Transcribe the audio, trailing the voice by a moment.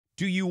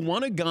Do you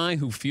want a guy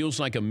who feels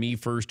like a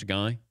me-first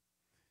guy?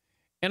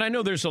 And I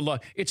know there's a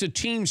lot. It's a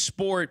team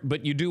sport,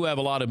 but you do have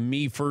a lot of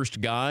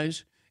me-first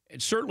guys.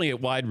 It's certainly at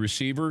wide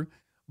receiver.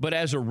 But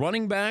as a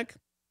running back,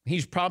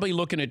 he's probably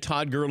looking at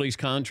Todd Gurley's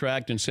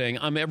contract and saying,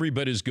 I'm every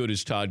bit as good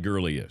as Todd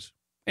Gurley is.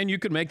 And you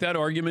could make that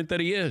argument that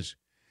he is.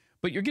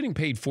 But you're getting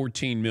paid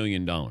 $14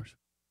 million.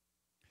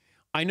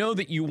 I know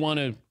that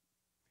you're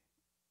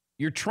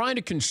trying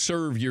to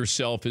conserve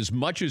yourself as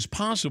much as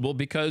possible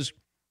because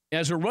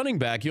as a running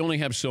back, you only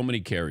have so many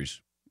carries,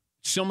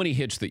 so many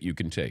hits that you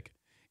can take.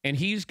 And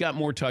he's got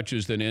more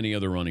touches than any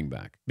other running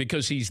back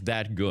because he's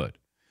that good.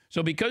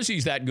 So because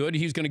he's that good,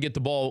 he's going to get the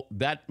ball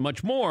that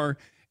much more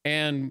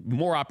and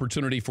more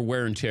opportunity for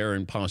wear and tear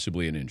and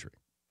possibly an injury.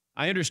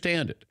 I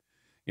understand it.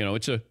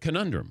 It's a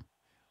conundrum.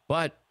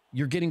 But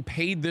you're getting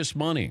paid this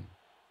money.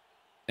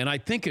 And I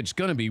think it's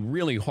going to be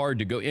really hard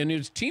to go. And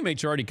his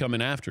teammates are already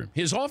coming after him.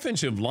 His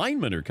offensive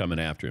linemen are coming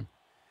after him.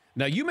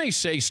 Now, you may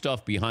say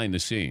stuff behind the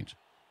scenes.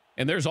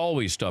 And there's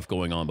always stuff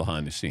going on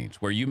behind the scenes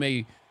where you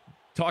may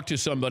talk to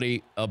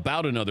somebody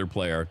about another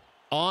player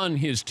on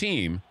his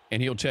team,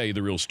 and he'll tell you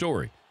the real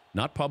story.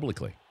 Not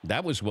publicly.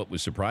 That was what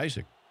was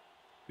surprising.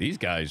 These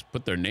guys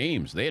put their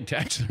names. They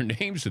attached their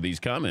names to these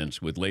comments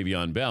with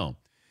Le'Veon Bell.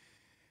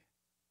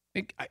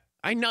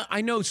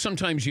 I know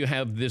sometimes you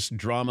have this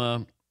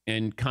drama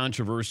and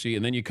controversy,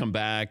 and then you come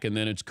back, and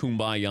then it's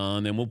kumbaya,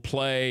 and then we'll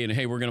play, and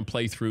hey, we're going to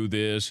play through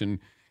this, and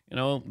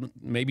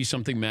maybe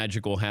something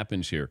magical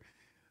happens here.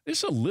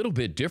 It's a little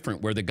bit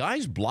different where the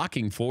guy's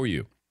blocking for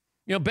you.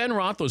 Ben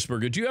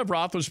Roethlisberger, do you have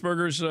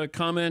Roethlisberger's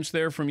comments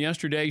there from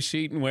yesterday,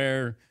 Seton,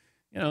 where,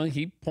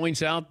 he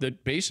points out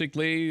that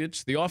basically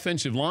it's the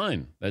offensive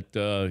line that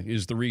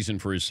is the reason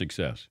for his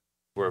success?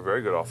 We're a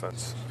very good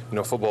offense.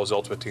 Football is the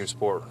ultimate team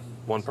sport.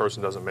 One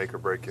person doesn't make or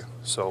break you.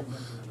 So,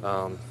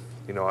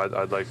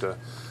 I'd like to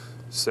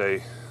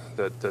say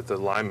that the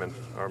linemen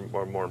are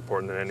more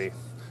important than any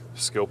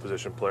skill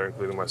position player,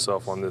 including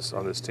myself on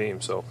this team.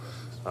 So,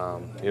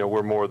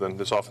 we're more than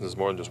this offense is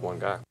more than just one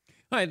guy.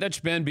 All right, that's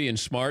Ben being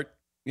smart.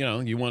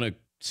 You want to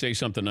say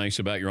something nice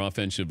about your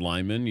offensive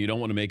lineman. You don't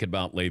want to make it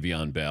about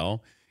Le'Veon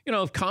Bell.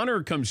 If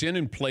Connor comes in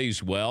and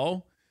plays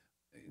well,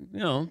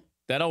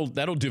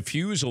 that'll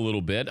diffuse a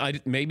little bit.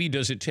 Maybe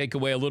does it take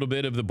away a little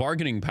bit of the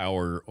bargaining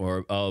power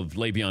of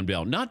Le'Veon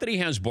Bell? Not that he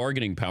has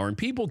bargaining power, and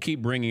people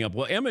keep bringing up,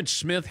 well, Emmitt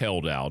Smith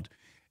held out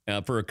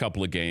for a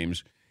couple of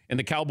games, and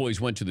the Cowboys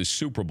went to the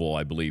Super Bowl,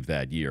 I believe,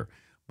 that year.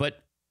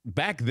 But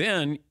back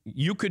then,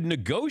 you could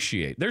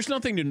negotiate. There's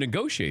nothing to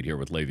negotiate here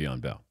with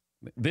Le'Veon Bell.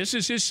 This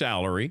is his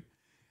salary,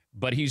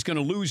 but he's going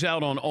to lose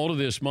out on all of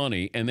this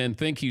money and then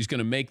think he's going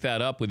to make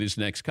that up with his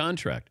next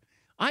contract.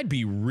 I'd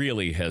be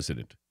really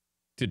hesitant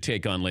to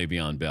take on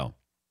Le'Veon Bell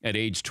at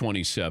age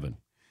 27.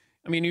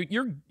 I mean,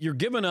 you're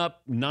giving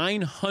up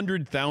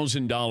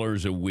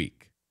 $900,000 a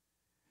week,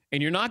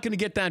 and you're not going to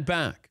get that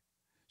back.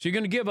 So you're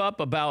going to give up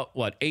about,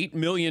 $8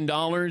 million,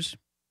 and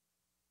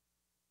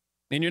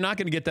you're not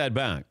going to get that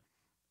back.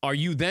 Are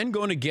you then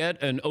going to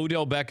get an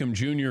Odell Beckham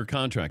Jr.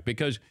 contract?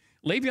 Because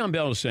Le'Veon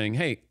Bell is saying,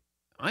 hey,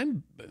 I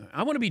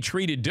want to be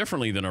treated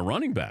differently than a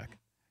running back.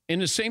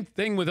 And the same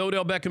thing with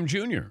Odell Beckham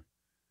Jr.,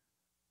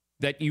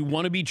 that you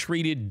want to be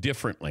treated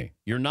differently.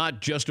 You're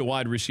not just a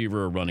wide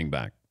receiver or running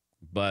back.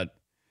 But,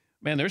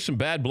 man, there's some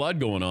bad blood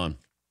going on.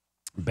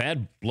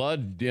 Bad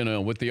blood,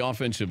 with the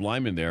offensive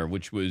lineman there,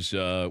 which was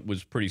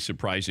pretty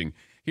surprising.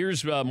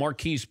 Here's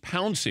Maurkice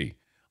Pouncey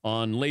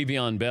on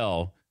Le'Veon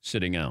Bell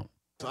sitting out.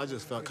 I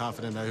just felt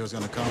confident that he was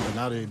going to come, but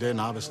now that he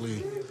didn't,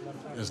 obviously,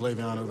 it's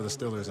Le'Veon over the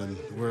Steelers, and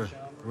we're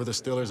the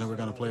Steelers, and we're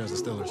going to play as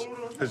the Steelers.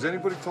 Has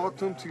anybody talked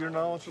to him, to your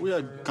knowledge? We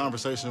had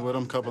conversations with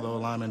him, a couple of the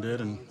linemen did,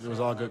 and it was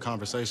all good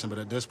conversation, but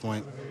at this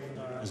point,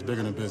 it's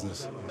bigger than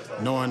business.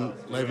 Knowing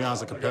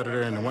Le'Veon's a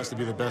competitor and wants to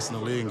be the best in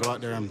the league and go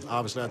out there and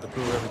obviously have to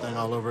prove everything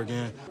all over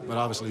again, but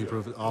obviously he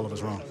proved all of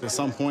us wrong. At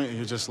some point,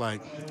 you're just like,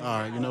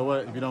 all right, you know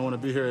what? If you don't want to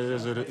be here,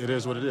 it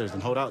is what it is.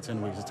 Then hold out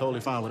 10 weeks. It's totally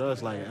fine with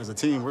us. Like, as a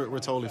team, we're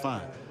totally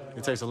fine.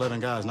 It takes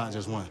 11 guys, not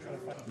just one.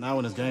 Now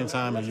when it's game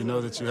time and you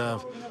know that you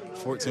have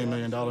 $14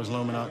 million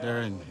looming out there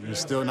and you're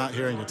still not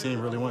here and your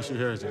team really wants you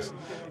here, it's just,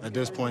 at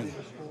this point,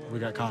 we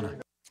got Connor.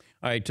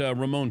 All right,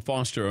 Ramon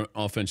Foster,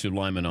 offensive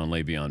lineman on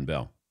Le'Veon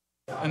Bell.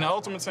 In the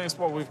ultimate team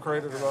sport, we've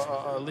created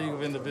a league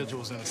of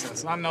individuals in a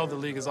sense. And I know the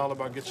league is all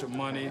about get your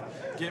money,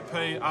 get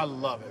paid. I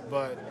love it,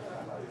 but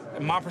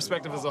my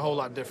perspective is a whole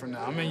lot different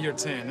now. I'm in year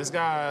 10. This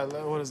guy,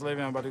 what is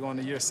Le'Veon about to go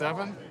into year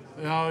 7?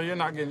 You're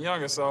not getting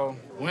younger, so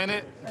win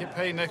it, get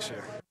paid next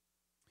year.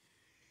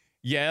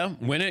 Yeah,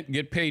 win it,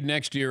 get paid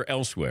next year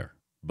elsewhere.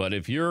 But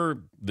if you're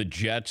the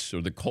Jets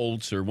or the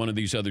Colts or one of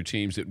these other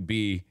teams that would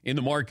be in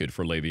the market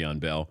for Le'Veon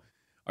Bell,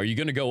 are you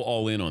going to go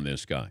all in on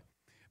this guy?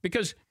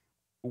 Because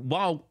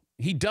while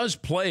he does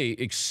play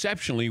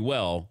exceptionally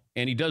well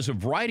and he does a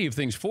variety of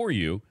things for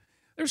you,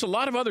 there's a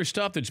lot of other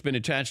stuff that's been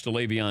attached to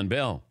Le'Veon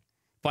Bell.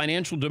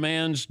 Financial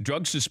demands,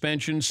 drug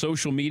suspension,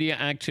 social media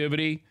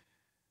activity.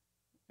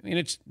 I mean,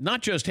 it's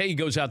not just, hey, he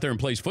goes out there and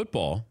plays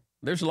football.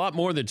 There's a lot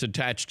more that's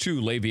attached to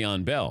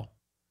Le'Veon Bell.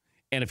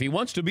 And if he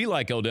wants to be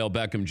like Odell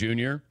Beckham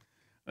Jr.,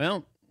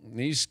 well,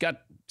 he's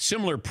got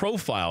similar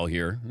profile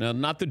here. Now,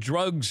 not the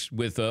drugs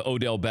with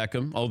Odell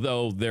Beckham,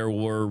 although there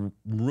were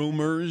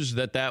rumors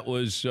that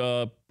was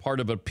part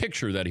of a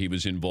picture that he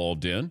was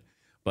involved in.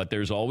 But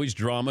there's always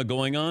drama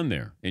going on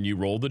there, and you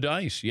roll the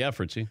dice. Yeah,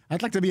 Fritzy.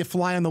 I'd like to be a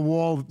fly on the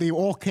wall. They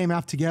all came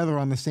out together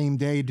on the same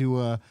day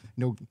to,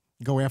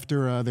 go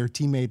after their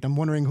teammate. I'm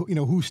wondering,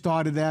 who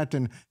started that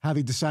and how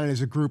they decided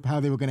as a group how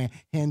they were going to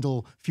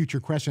handle future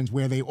questions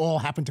where they all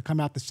happened to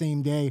come out the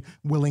same day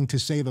willing to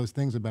say those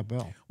things about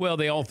Bill. Well,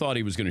 they all thought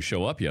he was going to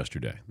show up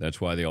yesterday. That's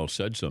why they all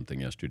said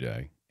something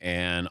yesterday.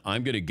 And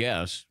I'm going to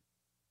guess,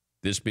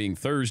 this being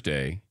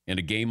Thursday and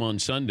a game on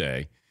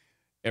Sunday,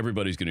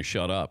 everybody's going to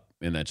shut up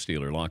in that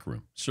Steeler locker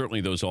room. Certainly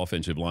those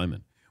offensive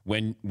linemen.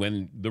 When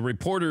the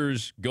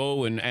reporters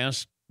go and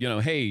ask,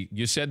 hey,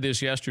 you said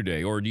this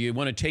yesterday, or do you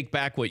want to take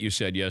back what you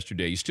said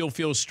yesterday? You still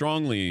feel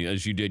strongly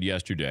as you did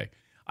yesterday.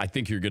 I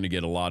think you're going to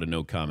get a lot of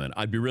no comment.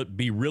 I'd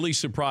be really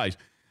surprised.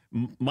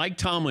 Mike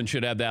Tomlin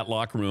should have that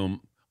locker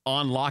room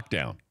on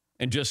lockdown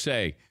and just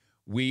say,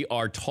 we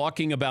are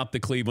talking about the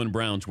Cleveland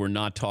Browns. We're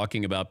not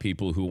talking about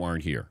people who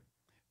aren't here.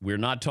 We're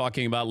not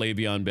talking about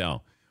Le'Veon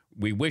Bell.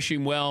 We wish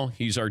him well.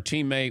 He's our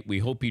teammate. We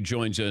hope he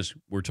joins us.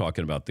 We're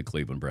talking about the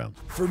Cleveland Browns.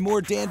 For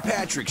more Dan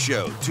Patrick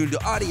Show, tune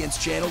to Audience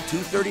Channel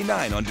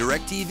 239 on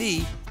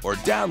DirecTV or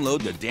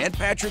download the Dan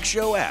Patrick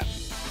Show app.